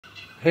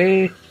Hey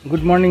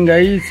good morning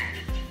guys,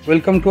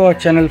 welcome to our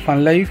channel fun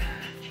life.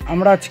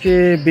 আমরা আজকে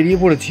বেরিয়ে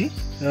পড়েছি,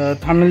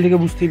 থাম্বনেল দিকে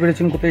বুঝতেই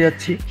পেরেছেন কোথায়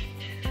যাচ্ছি।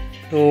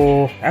 তো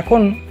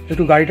এখন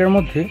একটু গাড়িটার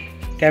মধ্যে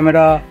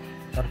ক্যামেরা,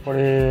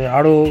 তারপরে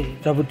আরও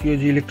যাবতীয়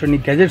যে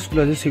ইলেকট্রনিক গ্যাজেটসগুলো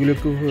আছে সেগুলো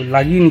একটু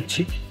লাগিয়ে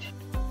নিচ্ছি।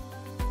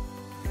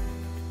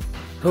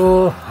 তো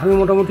আমি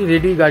মোটামুটি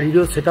রেডি,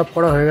 গাড়িরও সেট আপ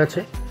করা হয়ে গেছে।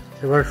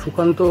 এবার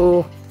সুকান্ত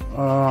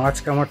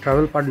আজকে আমার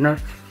ট্রাভেল পার্টনার,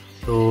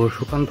 তো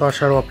সুকান্ত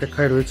আসার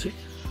অপেক্ষায় রয়েছি।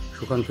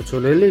 সুকান্ত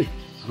চলে এলেই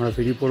আমরা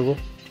বেরিয়ে পড়বো।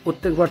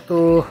 প্রত্যেকবার তো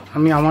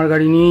আমি আমার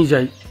গাড়ি নিয়েই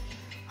যাই,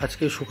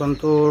 আজকে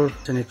সুকান্তর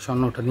নেক্সন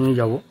ওটা নিয়েই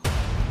যাব।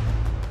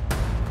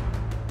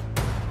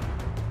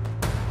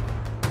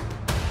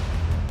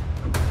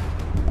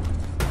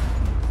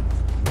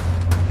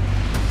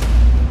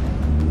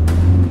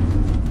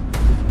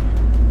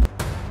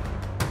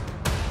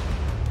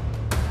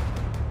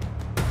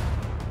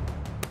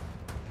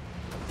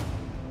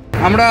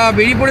 আমরা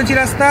বেরিয়ে পড়েছি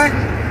রাস্তায়।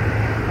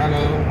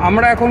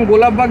 আমরা এখন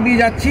গোলাপবাগ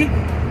দিয়ে যাচ্ছি,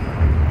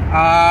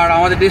 আর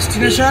আমাদের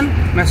ডেস্টিনেশন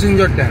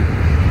ম্যাসেঞ্জর ড্যাম।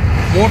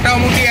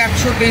 মোটামুটি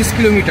 123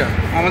 কিলোমিটার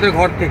আমাদের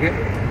ঘর থেকে।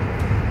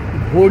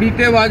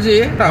 ঘড়িতে বাজে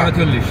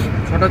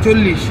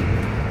 6:40।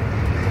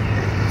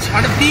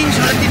 সাড়ে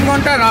তিন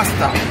ঘন্টা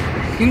রাস্তা,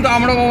 কিন্তু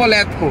আমরা বাবা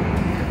ল্যাথকো,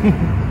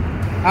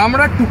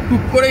 আমরা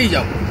টুকটুক করেই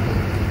যাব।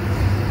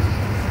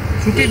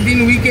 ছুটির দিন,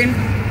 উইকেন্ড,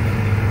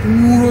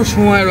 পুরো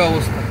সময়ের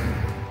ব্যবস্থা।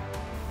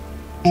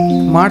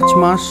 মার্চ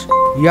মাস,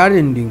 ইয়ার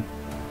এন্ডিং,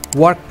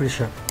 ওয়ার্ক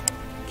প্রেশার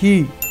কি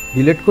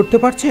রিলেট করতে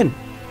পারছেন?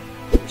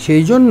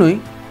 সেই জন্যই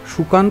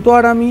সুকান্ত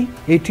আর আমি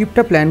এই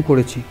ট্রিপটা প্ল্যান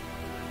করেছি,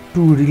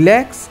 to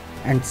relax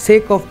and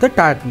sake of the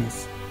tiredness.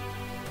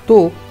 তো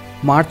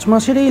মার্চ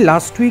মাসের এই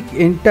লাস্ট উইক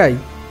এন্ডটাই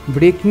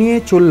ব্রেক নিয়ে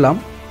চললাম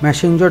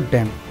ম্যাসেঞ্জর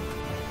ড্যাম।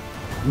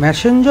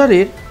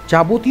 ম্যাসেঞ্জরের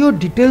যাবতীয়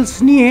ডিটেলস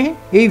নিয়ে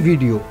এই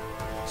ভিডিও,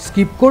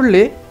 স্কিপ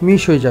করলে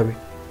মিস হয়ে যাবে,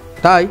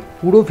 তাই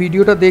পুরো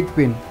ভিডিওটা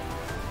দেখবেন।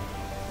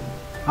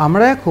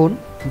 আমরা এখন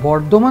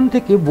বর্ধমান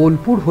থেকে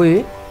বোলপুর হয়ে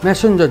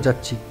ম্যাসেঞ্জর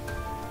যাচ্ছি।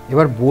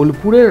 এবার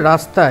বোলপুরের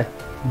রাস্তায়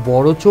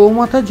বড়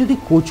চৌমাথার যদি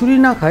কচুরি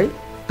না খাই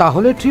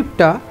তাহলে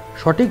ট্রিপটা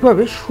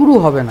সঠিকভাবে শুরু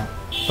হবে না।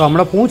 তো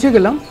আমরা পৌঁছে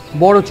গেলাম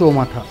বড়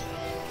চৌমাথা।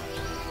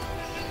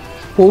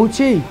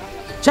 পৌঁছেই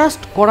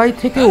জাস্ট কড়াই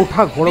থেকে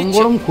ওঠা গরম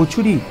গরম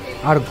কচুরি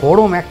আর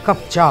গরম 1 কাপ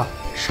চা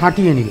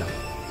সাঁটিয়ে নিলাম।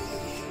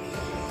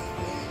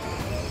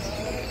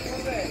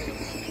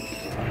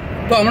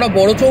 তো আমরা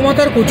বড়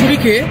চৌমাথার কচুরি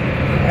খেয়ে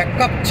 1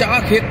 কাপ চা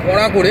খেয়ে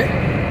কড়া করে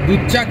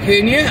দুধ চা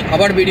খেয়ে নিয়ে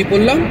আবার বেরিয়ে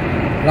পড়লাম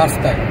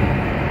রাস্তায়।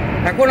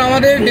 এখন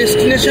আমাদের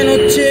ডেস্টিনেশন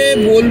হচ্ছে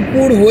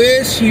বোলপুর হয়ে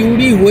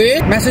সিউড়ি হয়ে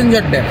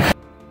ম্যাসেঞ্জর ড্যাম।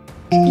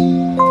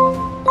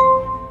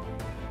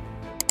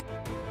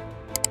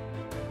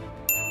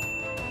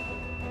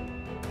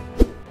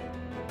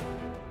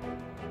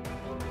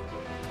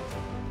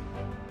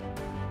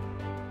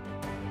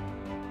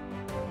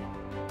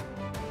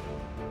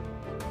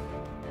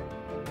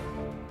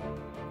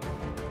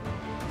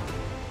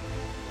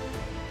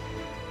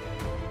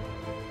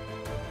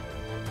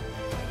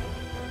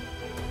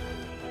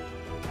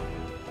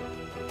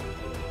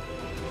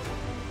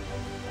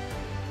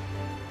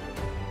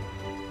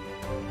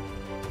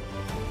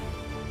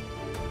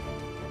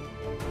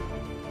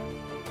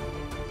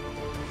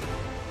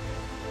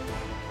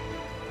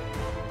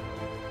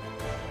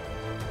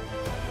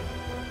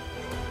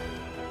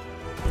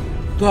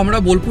 তো আমরা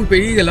বোলপুর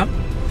পেরিয়ে গেলাম।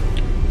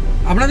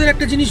 আপনাদের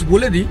একটা জিনিস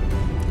বলে দিই,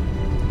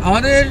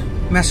 আমাদের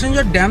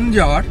ম্যাসেঞ্জর ড্যাম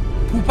যাওয়ার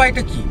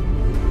উপায়টা কি।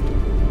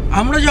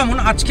 আমরা যেমন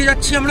আজকে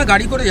যাচ্ছি, আমরা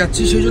গাড়ি করে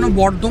যাচ্ছি, সেই জন্য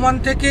বর্ধমান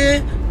থেকে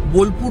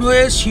বোলপুর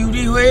হয়ে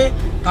সিউড়ি হয়ে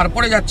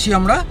তারপরে যাচ্ছি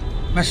আমরা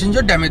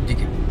ম্যাসেঞ্জর ড্যামের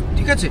দিকে,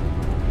 ঠিক আছে।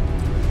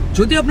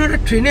 যদি আপনারা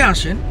ট্রেনে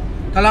আসেন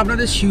তাহলে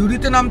আপনাদের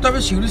সিউড়িতে নামতে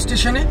হবে, সিউড়ি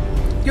স্টেশনে।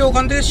 কেউ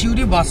ওখান থেকে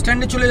সিউড়ি বাস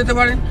স্ট্যান্ডে চলে যেতে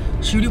পারেন।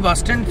 সিউড়ি বাস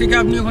স্ট্যান্ড থেকে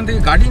আপনি ওখান থেকে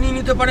গাড়ি নিয়ে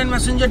নিতে পারেন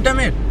ম্যাসেঞ্জর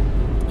ড্যামের।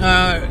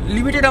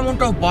 লিমিটেড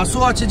অ্যামাউন্ট অফ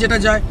বাসও আছে যেটা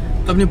যায়,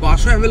 তো আপনি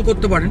বাসও অ্যাভেল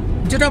করতে পারেন,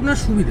 যেটা আপনার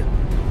সুবিধা।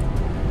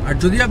 আর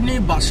যদি আপনি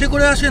বাসে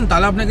করে আসেন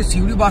তাহলে আপনাকে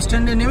সিউড়ি বাস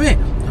স্ট্যান্ডে নেমে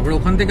তারপরে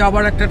ওখান থেকে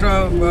আবার একটা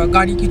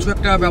গাড়ি কিছু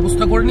একটা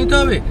ব্যবস্থা করে নিতে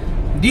হবে,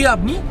 দিয়ে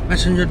আপনি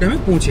ম্যাসেঞ্জর ড্যামে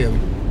পৌঁছে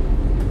যাবেন।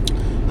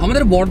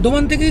 আমাদের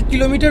বর্ধমান থেকে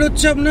কিলোমিটার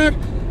হচ্ছে আপনার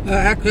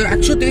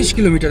 123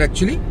 কিলোমিটার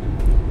অ্যাকচুয়ালি।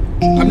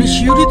 আপনি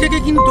সিউড়ি থেকে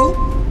কিন্তু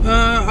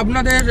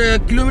আপনাদের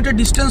কিলোমিটার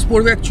ডিস্টেন্স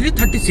পড়বে অ্যাকচুয়ালি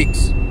 36।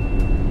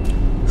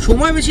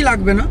 সময় বেশি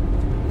লাগবে না,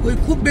 ওই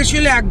খুব বেশি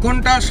হলে 1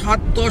 ঘন্টা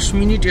 7-10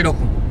 মিনিট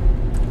এরকম।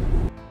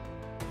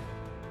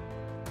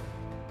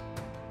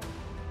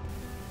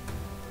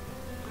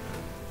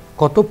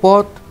 কত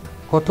পথ,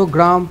 কত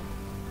গ্রাম,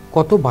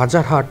 কত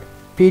বাজার হাট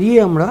পেরিয়ে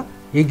আমরা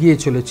এগিয়ে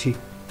চলেছি।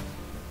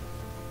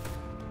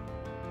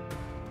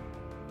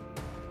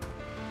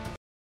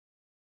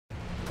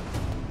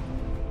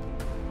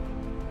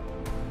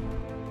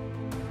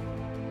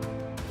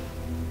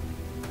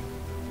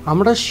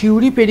 আমরা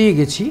সিউড়ি পেরিয়ে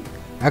গেছি,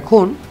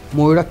 এখন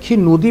ময়ূরাক্ষী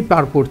নদী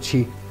পার করছি।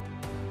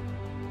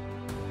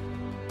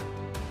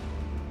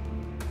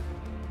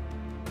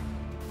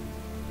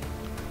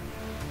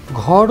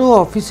 ঘর ও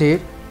অফিসের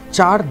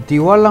 4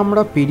 দেওয়াল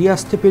আমরা পেরিয়ে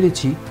আসতে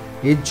পেরেছি,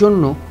 এর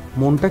জন্য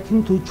মনটা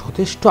কিন্তু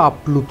যথেষ্ট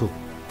আপ্লুত।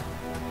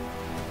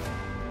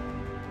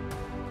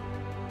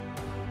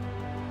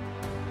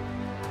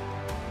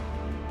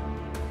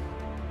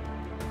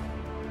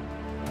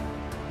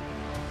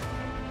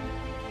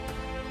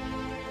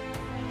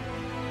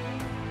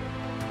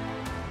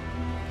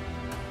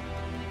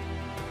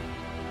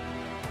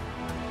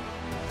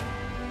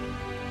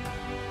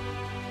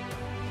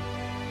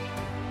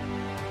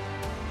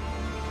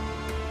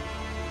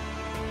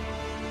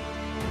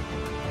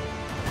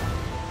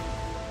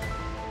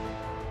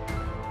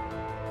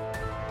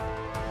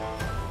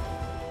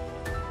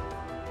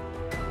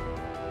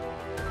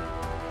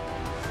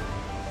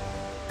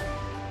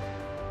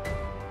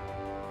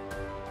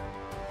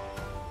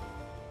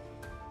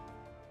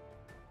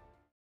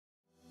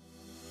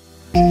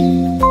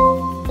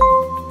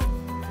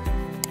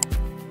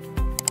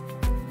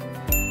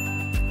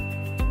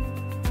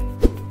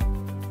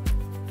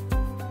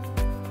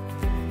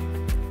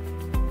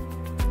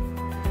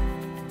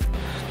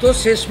 তো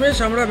শেষমেশ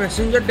আমরা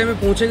ম্যাসেঞ্জর ড্যামে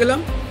পৌঁছে গেলাম।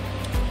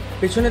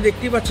 পেছনে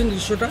দেখতেই পাচ্ছেন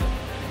দৃশ্যটা,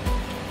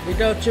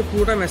 এটা হচ্ছে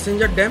পুরোটা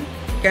ম্যাসেঞ্জর ড্যাম,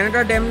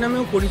 ক্যানাডা ড্যাম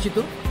নামেও পরিচিত।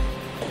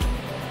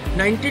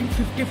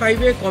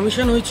 1955-এ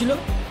কমিশন হয়েছিল,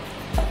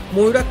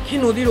 ময়ূরাক্ষী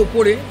নদীর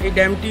ওপরে এই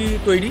ড্যামটি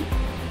তৈরি।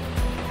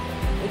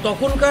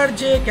 তখনকার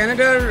যে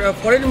ক্যানাডার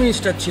ফরেন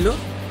মিনিস্টার ছিল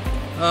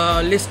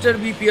লেস্টার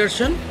বি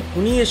পিয়ারসন,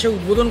 উনি এসে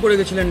উদ্বোধন করে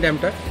গেছিলেন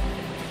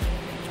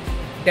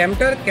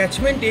ড্যামটার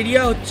ক্যাচমেন্ট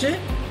এরিয়া হচ্ছে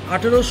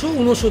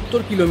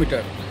 1869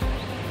 কিলোমিটার।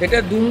 এটা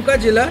দুমকা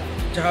জেলা,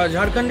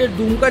 ঝাড়খণ্ডের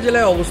দুমকা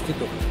জেলায় অবস্থিত।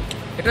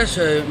 এটা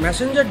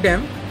ম্যাসেঞ্জর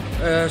ড্যাম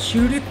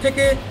সিউড়ির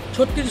থেকে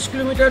 36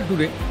 কিলোমিটার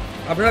দূরে।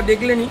 আপনারা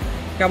দেখলেনই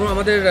কেমন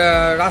আমাদের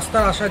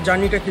রাস্তার আসার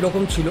জার্নিটা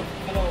কীরকম ছিল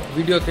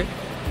ভিডিওতে।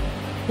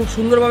 খুব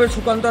সুন্দরভাবে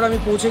সুকান্ত আর আমি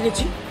পৌঁছে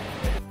গেছি।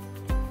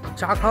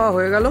 চা খাওয়া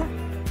হয়ে গেল,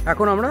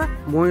 এখন আমরা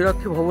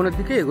ময়ূরাক্ষী ভবনের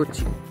দিকে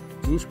এগোচ্ছি।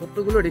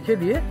 জিনিসপত্রগুলো রেখে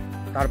দিয়ে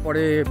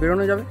তারপরে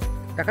বেরোনো যাবে।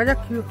 দেখা যাক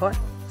কী হয়,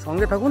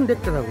 সঙ্গে থাকুন,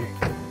 দেখতে থাকুন।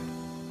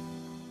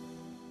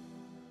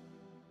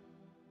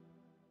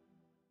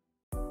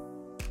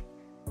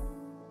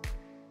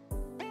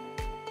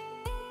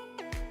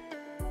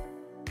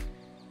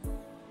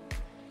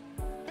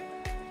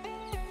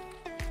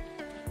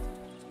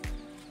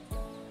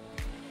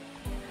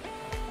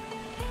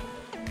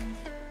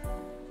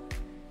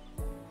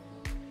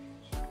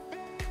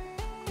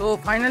 তো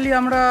ফাইনালি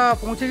আমরা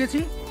পৌঁছে গেছি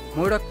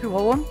ময়ূরাক্ষী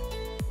ভবন,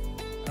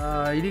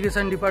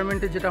 ইরিগেশন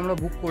ডিপার্টমেন্টে, যেটা আমরা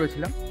বুক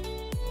করেছিলাম।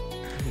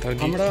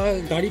 আমরা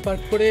গাড়ি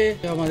পার্ক করে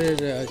আমাদের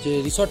যে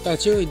রিসর্টটা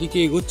আছে ওইদিকে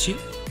এগোচ্ছি।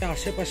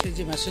 আশেপাশে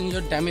যে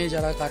ম্যাসেঞ্জর ড্যামে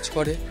যারা কাজ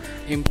করে,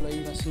 এমপ্লয়ি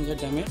ম্যাসেঞ্জর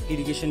ড্যামে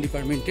ইরিগেশন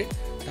ডিপার্টমেন্টে,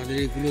 তাদের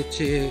এগুলো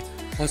হচ্ছে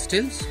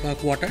হস্টেলস বা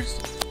কোয়ার্টার্স,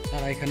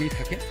 তারা এখানেই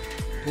থাকে।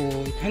 তো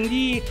এখান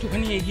দিয়ে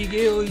একটুখানি এগিয়ে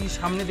গিয়ে ওই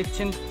সামনে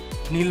দেখছেন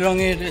নীল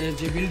রঙের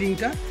যে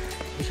বিল্ডিংটা,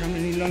 ওই সামনে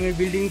নীল রঙের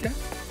বিল্ডিংটা,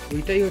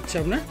 ওইটাই হচ্ছে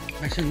আপনার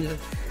ম্যাসেঞ্জর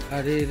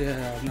আর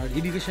আপনার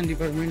ইরিগেশন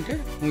ডিপার্টমেন্টের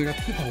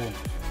ময়ূরাক্ষী ভবন।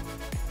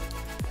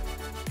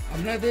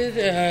 আপনাদের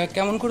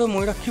কেমন করে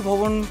ময়ূরাক্ষী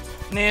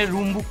ভবনে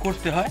রুম বুক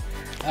করতে হয়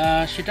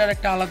সেটার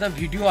একটা আলাদা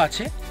ভিডিও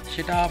আছে,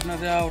 সেটা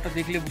আপনারা ওটা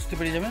দেখলে বুঝতে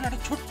পেরে যাবেন। একটা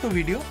ছোট্ট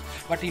ভিডিও,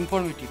 বাট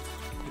ইনফরমেটিভ,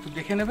 একটু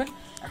দেখে নেবেন।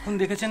 এখন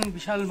দেখেছেন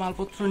বিশাল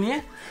মালপত্র নিয়ে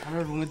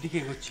আমরা রুমের দিকে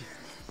এগোচ্ছি।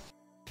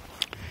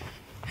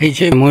 এই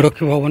যে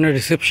ময়ূরাক্ষী ভবনের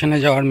রিসেপশনে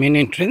যাওয়ার মেন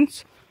এন্ট্রেন্স।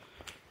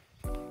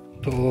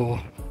 তো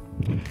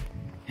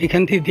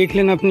এখান থেকে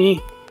দেখলেন আপনি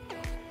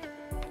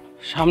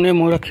সামনে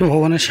ময়ূরাক্ষী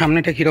ভবনের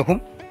সামনেটা কীরকম।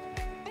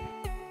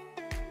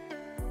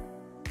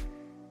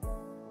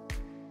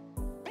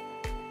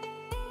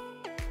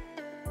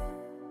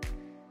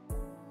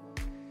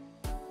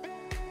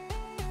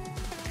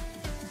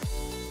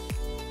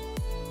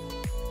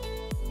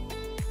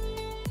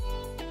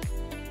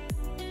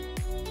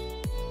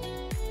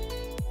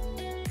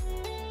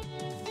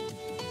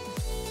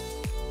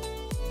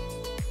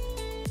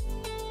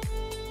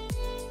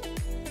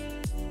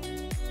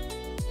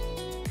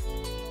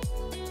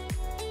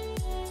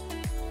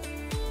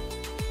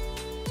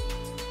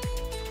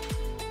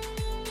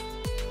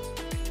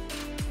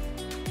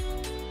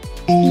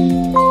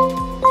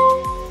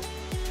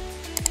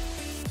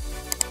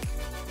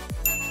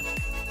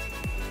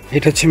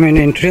 এটা হচ্ছে মেন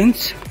এন্ট্রেন্স,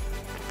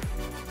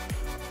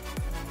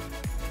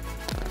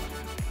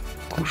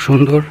 খুব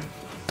সুন্দর।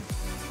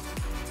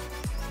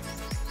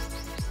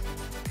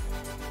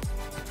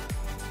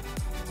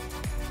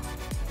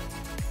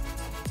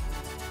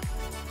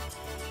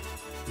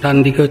 ডান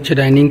দিকে হচ্ছে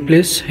ডাইনিং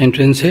প্লেস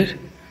এন্ট্রেন্সের,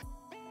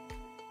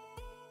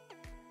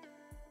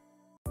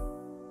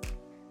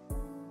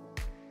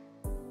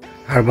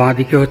 আর বাঁ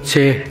দিকে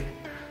হচ্ছে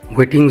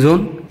ওয়েটিং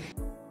জোন।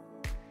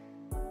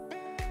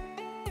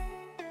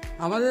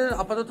 আমাদের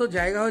আপাতত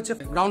জায়গা হচ্ছে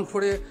গ্রাউন্ড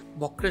ফ্লোরে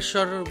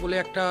বক্রেশ্বর বলে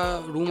একটা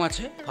রুম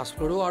আছে, ফার্স্ট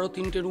ফ্লোরেও আরও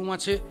 3টে রুম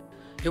আছে,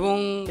 এবং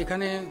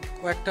এখানে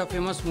কয়েকটা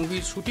ফেমাস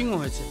মুভির শুটিংও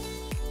হয়েছে।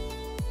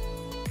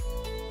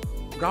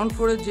 গ্রাউন্ড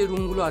ফ্লোরের যে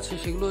রুমগুলো আছে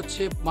সেগুলো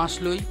হচ্ছে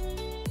মাসলই,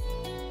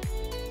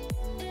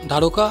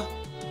 দ্বারকা,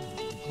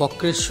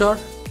 বক্রেশ্বর,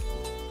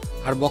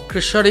 আর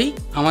বক্রেশ্বরেই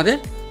আমাদের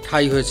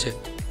ঠাঁই হয়েছে।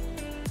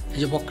 এই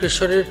যে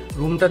বক্রেশ্বরের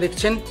রুমটা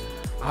দেখছেন,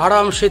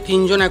 আরামসে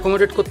 3 জন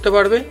অ্যাকোমোডেট করতে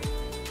পারবে।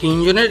 3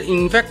 জনের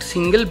ইনফ্যাক্ট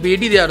সিঙ্গেল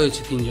বেডই দেওয়া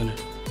রয়েছে 3 জনের।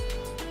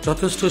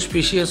 যথেষ্ট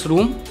স্পেশিয়াস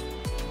রুম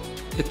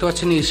দেখতে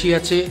পাচ্ছেন, এসি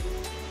আছে,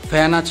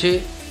 ফ্যান আছে,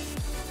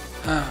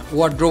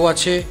 ওয়ার্ড্রোব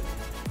আছে,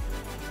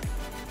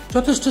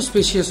 যথেষ্ট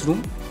স্পেশিয়াস রুম,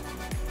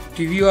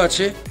 টিভিও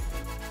আছে।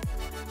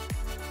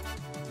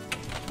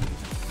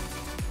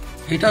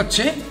 এটা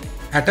হচ্ছে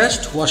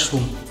অ্যাটাচড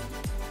ওয়াশরুম।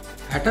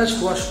 অ্যাটাচড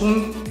ওয়াশরুম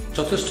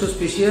যথেষ্ট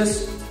স্পেশিয়াস,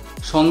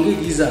 সঙ্গে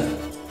গিজার।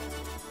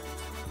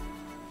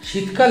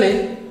 শীতকালে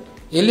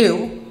এলেও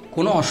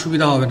কোনো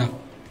অসুবিধা হবে না।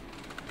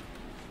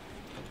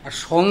 আর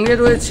সঙ্গে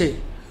রয়েছে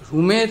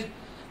রুমের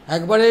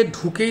একবারে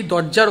ঢুকেই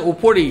দরজার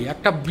ওপরেই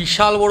একটা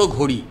বিশাল বড়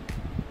ঘড়ি,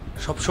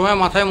 সবসময়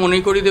মাথায় মনে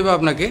করিয়ে দেবে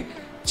আপনাকে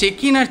check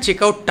in R check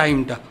out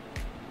টাইমটা।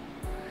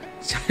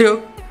 যাই হোক,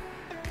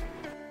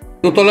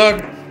 দোতলার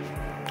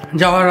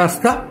যাওয়ার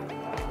রাস্তা।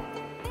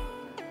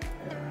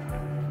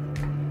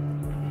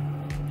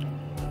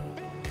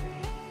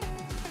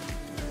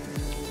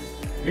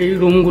 এই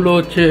রুমগুলো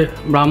হচ্ছে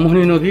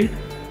ব্রাহ্মণী নদীর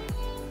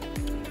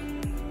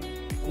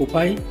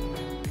কোপাই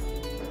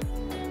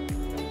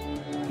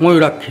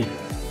ময়ূরাক্ষী,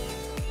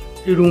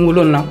 এই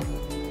রুমগুলোর নাম।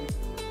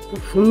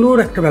 খুব সুন্দর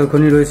একটা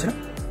ব্যালকনি রয়েছে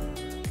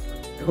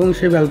এবং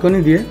সেই ব্যালকনি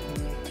দিয়ে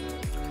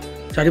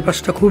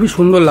চারিপাশটা খুবই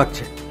সুন্দর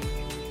লাগছে।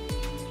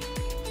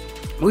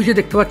 ওই যে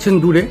দেখতে পাচ্ছেন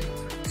দূরে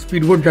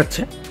স্পিডবোট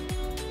যাচ্ছে।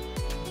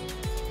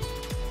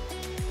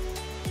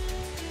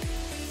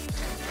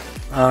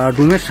 আর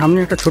রুমের সামনে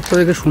একটা ছোট্ট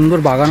দেখে সুন্দর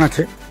বাগান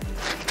আছে,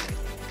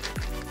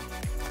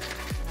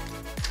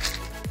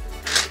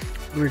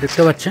 আপনি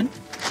দেখতে পাচ্ছেন।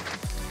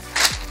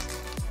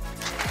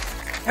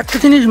 একটা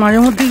জিনিস মাঝে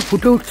মধ্যেই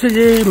ফুটে উঠছে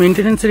যে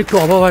মেনটেন্যান্সের একটু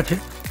অভাব আছে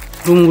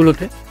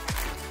রুমগুলোতে,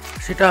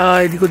 সেটা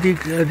এদিক ওদিক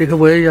দেখে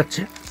বোঝাই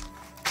যাচ্ছে।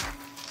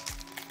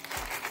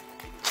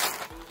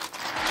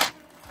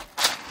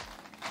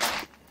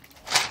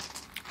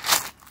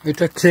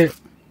 এটা হচ্ছে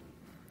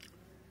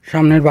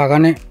সামনের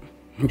বাগানে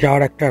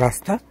যাওয়ার একটা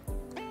রাস্তা।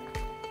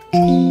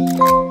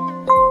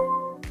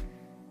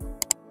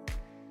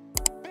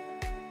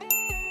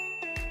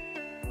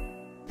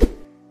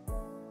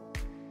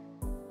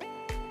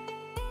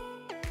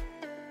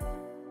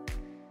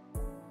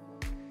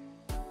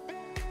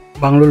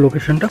 বাংলোর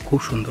লোকেশনটা খুব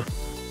সুন্দর।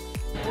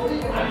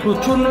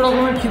 প্রচন্ড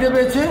রকমের খিদে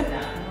পেয়েছে,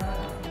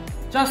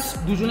 জাস্ট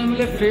দুজনে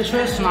মিলে ফ্রেশ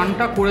হয়ে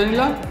স্নানটা করে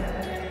নিলাম।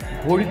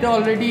 ঘড়িতে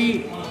অলরেডি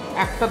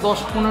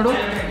 1:10-15।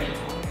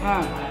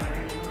 হ্যাঁ,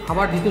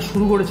 খাবার দিতে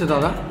শুরু করেছে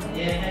দাদা।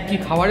 কি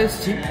খাবার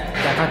এসছি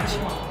দেখাচ্ছি।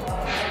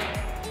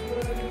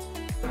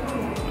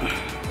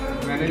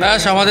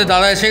 ব্যাস, আমাদের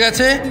দাদা এসে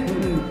গেছে,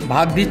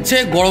 ভাত দিচ্ছে,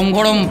 গরম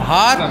গরম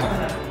ভাত।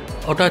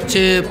 ওটা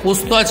হচ্ছে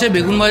পোস্ত আছে,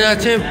 বেগুন ভাজা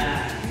আছে,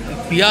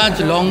 পেঁয়াজ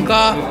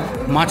লঙ্কা,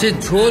 মাছের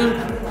ঝোল।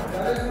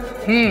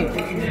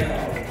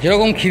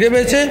 যেরকম খিদে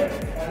পেয়েছে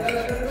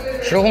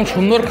সেরকম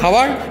সুন্দর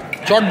খাবার,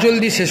 চট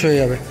জলদি শেষ হয়ে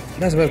যাবে।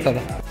 ব্যাস ব্যাস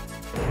দাদা।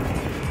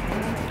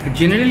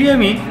 জেনারেলি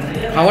আমি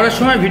খাবারের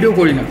সময় ভিডিও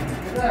করি না,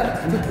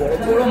 কিন্তু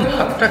গরম গরম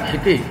ভাতটা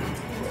খেতে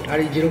আর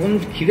এই যেরকম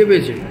খিদে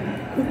পেয়েছে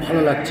খুব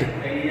ভালো লাগছে,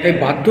 তাই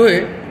বাধ্য হয়ে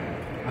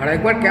আর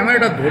একবার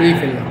ক্যামেরাটা ধরেই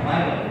ফেললাম।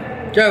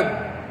 যাই হোক,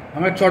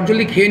 আমরা চট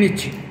জলদি খেয়ে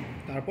নিচ্ছি।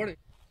 তারপরে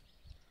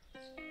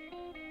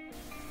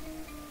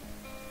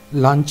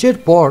লাঞ্চের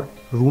পর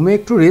রুমে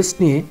একটু রেস্ট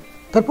নিয়ে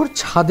তারপর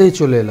ছাদে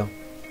চলে এলাম।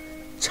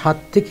 ছাদ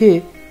থেকে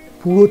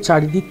পুরো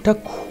চারিদিকটা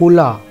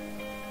খোলা,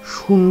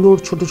 সুন্দর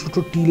ছোট ছোট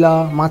টিলা,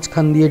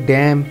 মাঝখান দিয়ে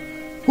ড্যাম,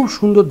 খুব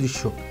সুন্দর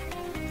দৃশ্য।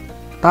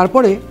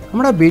 তারপরে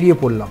আমরা বেরিয়ে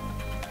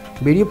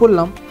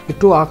পড়লাম।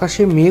 একটু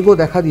আকাশে মেঘও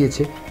দেখা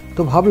দিয়েছে,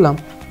 তো ভাবলাম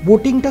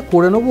বোটিংটা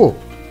করে নেবো,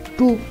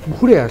 একটু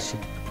ঘুরে আসি।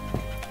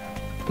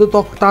 তো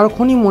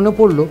তখনই মনে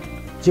পড়লো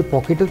যে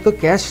পকেটে তো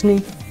ক্যাশ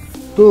নেই।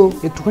 তো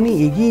একটুখানি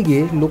এগিয়ে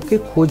গিয়ে লোককে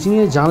খোঁজ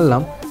নিয়ে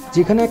জানলাম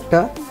যেখানে একটা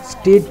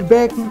স্টেট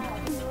ব্যাংক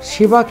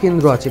সেবা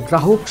কেন্দ্র আছে,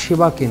 গ্রাহক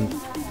সেবা কেন্দ্র।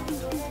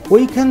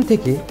 ওইখান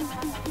থেকে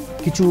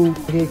কিছু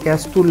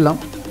ক্যাশ তুললাম,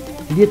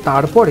 দিয়ে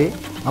তারপরে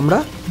আমরা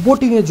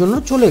বোটিংয়ের জন্য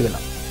চলে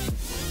গেলাম।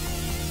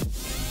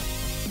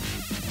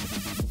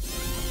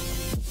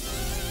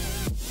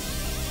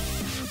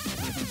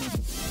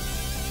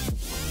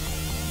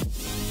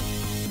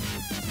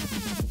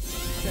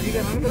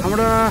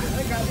 আমরা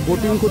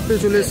বোটিং করতে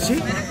চলে এসেছি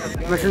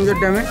ম্যাসেঞ্জর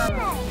ড্যামে।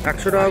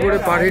 100 টাকা করে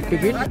পার হেড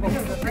টিকিট।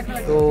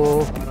 তো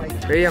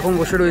এই এখন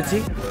বসে রয়েছি,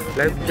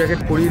 লাইফ জ্যাকেট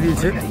পরিয়ে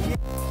দিয়েছে।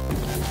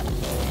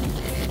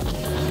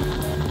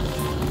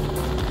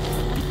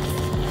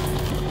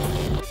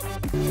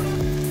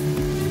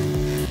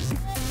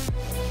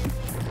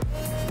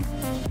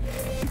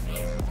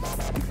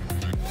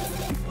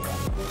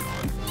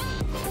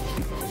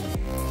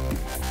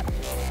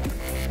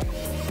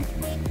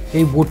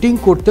 এই বোটিং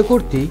করতে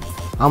করতেই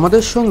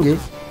আমাদের সঙ্গে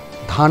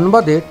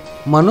ধানবাদের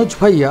মনোজ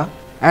ভাইয়া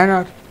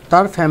আর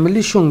তার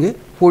ফ্যামিলির সঙ্গে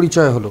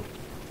পরিচয় হলো।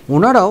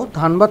 ওনারাও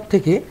ধানবাদ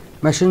থেকে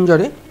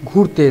ম্যাসেঞ্জরে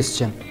ঘুরতে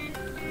এসছেন।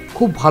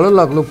 খুব ভালো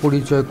লাগলো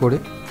পরিচয় করে।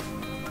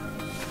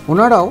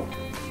 ওনারাও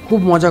খুব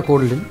মজা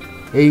করলেন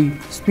এই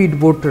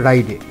স্পিডবোট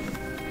রাইডে।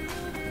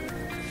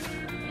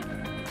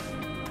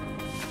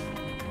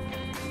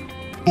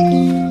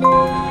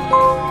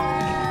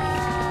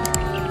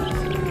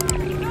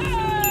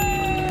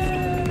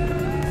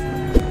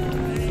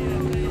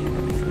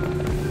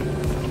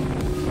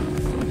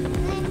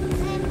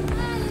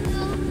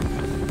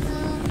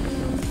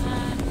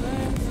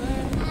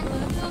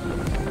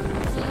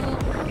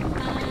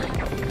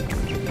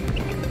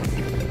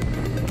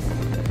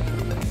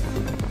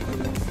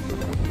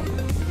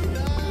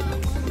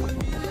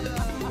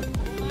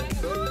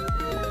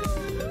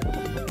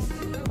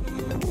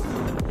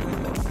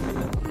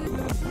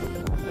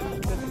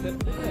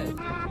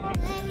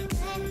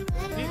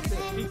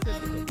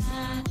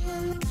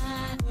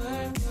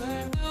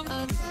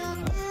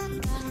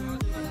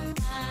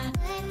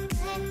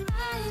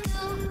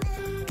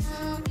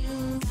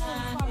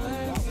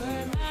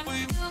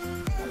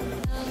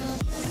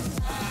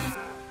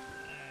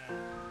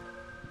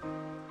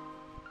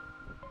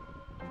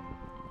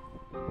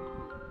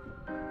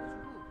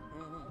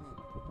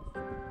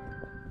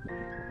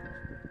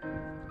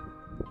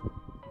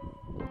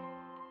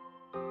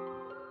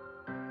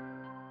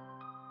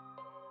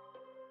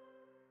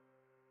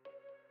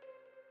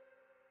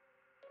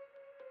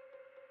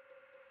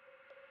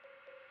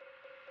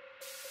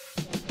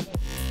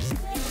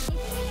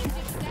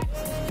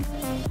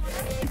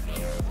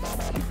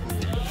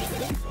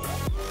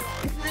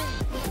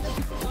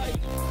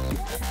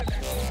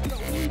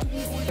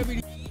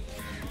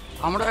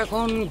 আমরা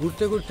এখন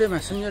ঘুরতে ঘুরতে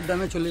ম্যাসেঞ্জর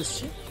ড্যামে চলে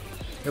এসেছি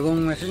এবং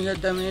ম্যাসেঞ্জর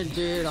ড্যামের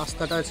যে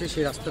রাস্তাটা আছে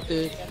সেই রাস্তাতে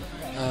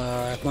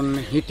এখন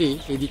হেঁটে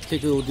এদিক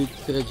থেকে ওদিক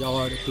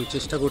যাওয়ার একটু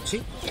চেষ্টা করছি।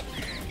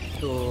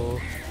 তো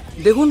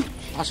দেখুন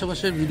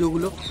আশেপাশের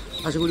ভিডিওগুলো,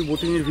 আশা করি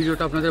বোটিংয়ের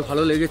ভিডিওটা আপনাদের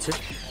ভালো লেগেছে,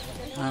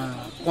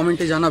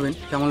 কমেন্টে জানাবেন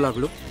কেমন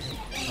লাগলো।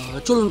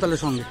 চলুন তাহলে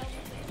সঙ্গে।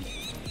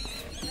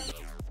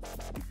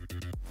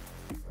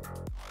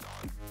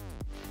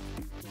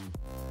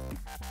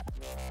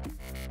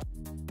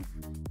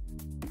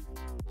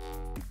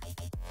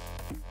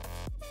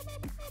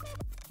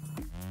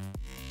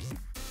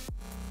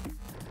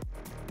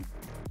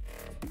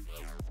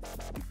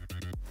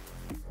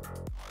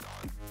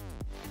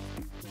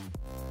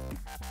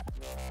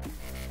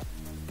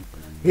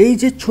 এই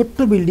যে ছোট্ট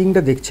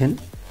বিল্ডিংটা দেখছেন,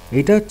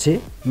 এটা হচ্ছে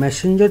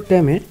ম্যাসেঞ্জর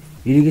ড্যামের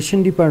ইরিগেশন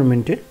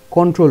ডিপার্টমেন্টের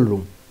কন্ট্রোল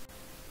রুম।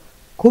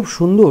 খুব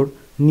সুন্দর,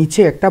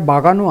 নিচে একটা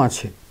বাগানও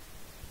আছে।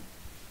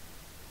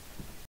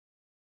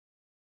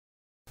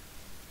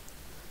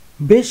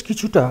 বেশ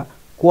কিছুটা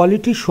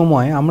কোয়ালিটি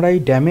সময় আমরা এই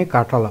ড্যামে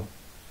কাটালাম,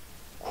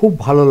 খুব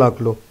ভালো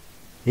লাগলো।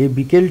 এই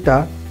বিকেলটা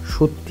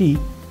সত্যি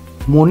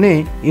মনে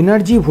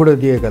এনার্জি ভরে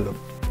দিয়ে গেল।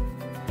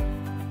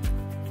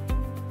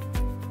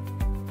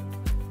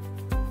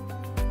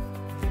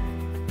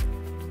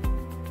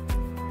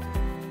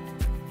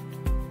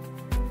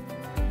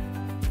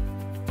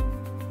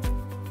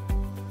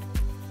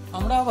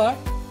 আমরা আবার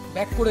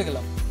ব্যাক করে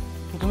গেলাম।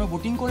 প্রথমে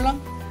বোটিং করলাম,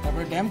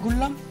 তারপরে ড্যাম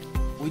ঘুরলাম,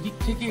 ওই দিক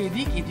থেকে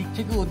এদিক, এদিক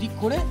থেকে ওদিক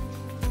করে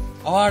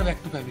আবার ব্যাক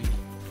টু প্যাভিলিয়ন।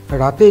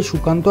 রাতে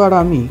সুকান্ত আর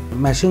আমি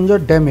ম্যাসেঞ্জর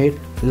ড্যামের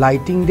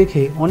লাইটিং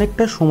দেখে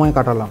অনেকটা সময়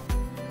কাটালাম।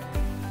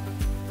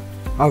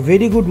 A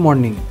very good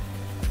morning.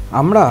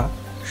 আমরা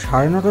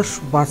 9:30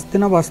 বাজতে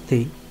না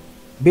বাজতেই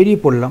বেরিয়ে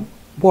পড়লাম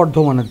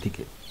বর্ধমানের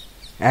দিকে।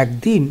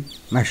 একদিন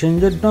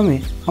ম্যাসেঞ্জর ড্যামে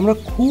আমরা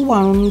খুব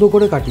আনন্দ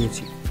করে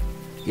কাটিয়েছি।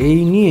 এই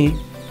নিয়ে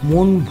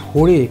মন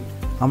ভরে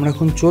আমরা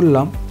এখন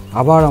চললাম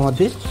আবার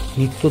আমাদের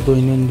নিত্য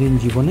দৈনন্দিন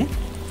জীবনে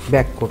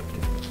ব্যাক করতে।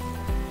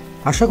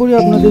 আশা করি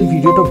আপনাদের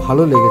ভিডিওটা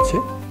ভালো লেগেছে।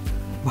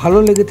 ভালো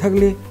লেগে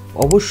থাকলে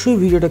অবশ্যই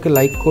ভিডিওটাকে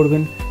লাইক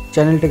করবেন,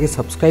 চ্যানেলটাকে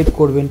সাবস্ক্রাইব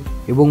করবেন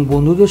এবং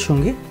বন্ধুদের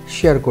সঙ্গে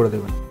শেয়ার করে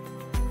দেবেন।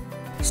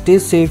 Stay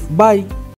safe, by.